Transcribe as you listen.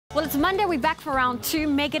Well, it's Monday. We're back for round 2.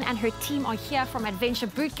 Megan and her team are here from Adventure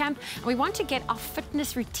Bootcamp, and we want to get our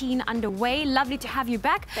fitness routine underway. Lovely to have you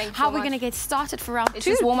back. Thanks How so are we much. going to get started for round 2? Let's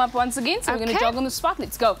just warm up once again. So we're going Okay. to jog on the spot.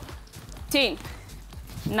 Let's go. 10,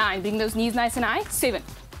 9, bring those knees nice and high. 7,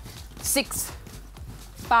 6,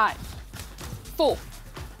 5, 4,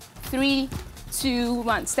 3, 2,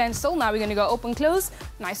 1. Stand still. Now we're going to go open, close.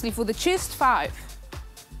 Nicely for the chest. 5,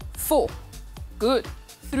 4, good.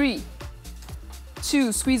 3,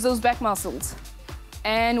 2, squeeze those back muscles.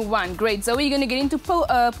 And 1, great. Zoe, you're going to get into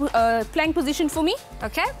plank position for me.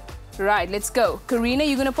 Okay. Right, let's go. Karina,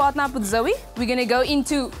 you're going to partner up with Zoe. We're going to go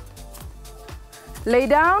into lay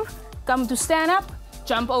down, come to stand up,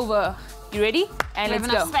 jump over. You ready? And let's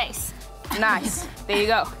go. Space. Nice. There you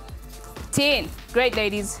go. 10. Great,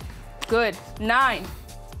 ladies. Good. 9.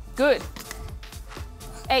 Good.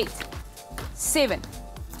 8. 7.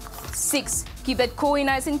 6. Keep that core in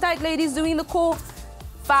nice and tight, ladies. Doing the core.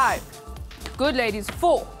 5. Good, ladies.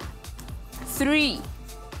 4. 3.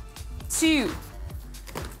 2.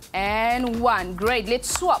 And 1. Great.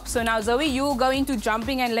 Let's swap. So now, Zoe, you will go into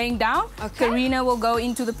jumping and laying down. Okay. Karina will go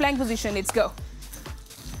into the plank position. Let's go.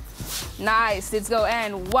 Nice. Let's go.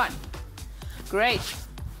 And 1. Great.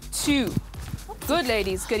 2. Good,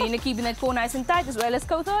 ladies. Karina keeping that core nice and tight as well as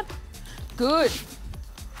Kothod. Good.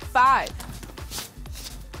 5.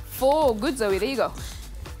 4. Good, Zoe. There you go.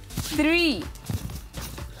 3.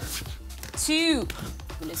 2.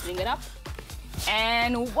 Let's bring it up.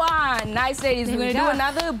 And 1. Nice, ladies. There We're we going to do go.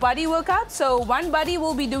 another body workout. So one body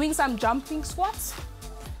will be doing some jumping squats.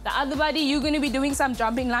 The other body, you're going to be doing some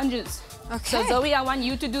jumping lunges. Okay. So Zoe, I want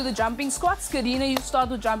you to do the jumping squats. Karina, you start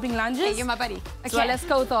with jumping lunges. Hey, you're my buddy. Okay. As well as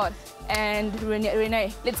Kothod and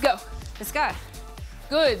Renee. Let's go. Let's go.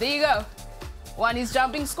 Good, there you go. 1 is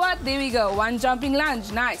jumping squat, there we go. 1 jumping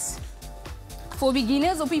lunge, nice. For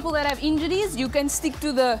beginners or people that have injuries, you can stick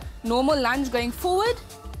to the normal lunge going forward.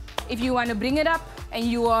 If you want to bring it up and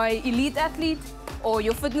you are an elite athlete or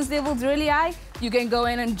your fitness level is really high, you can go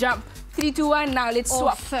in and jump. 3, 2, 1, now let's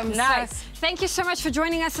swap. Awesome. Nice. So, thank you so much for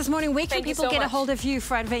joining us this morning. Where can Thank you people so get a much. hold of you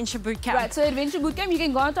for Adventure Bootcamp? Right, so Adventure Bootcamp, you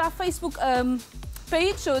can go onto our Facebook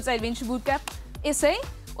page, so it's Adventure Bootcamp SA,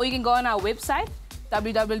 or you can go on our website,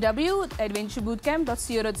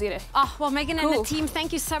 www.adventurebootcamp.co.za. Oh, well, Megan and the Cool. team,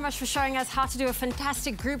 thank you so much for showing us how to do a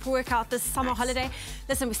fantastic group workout this summer holiday.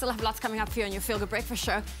 Listen, we still have lots coming up for you on your Feel Good Breakfast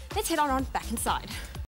show. Let's head on back inside.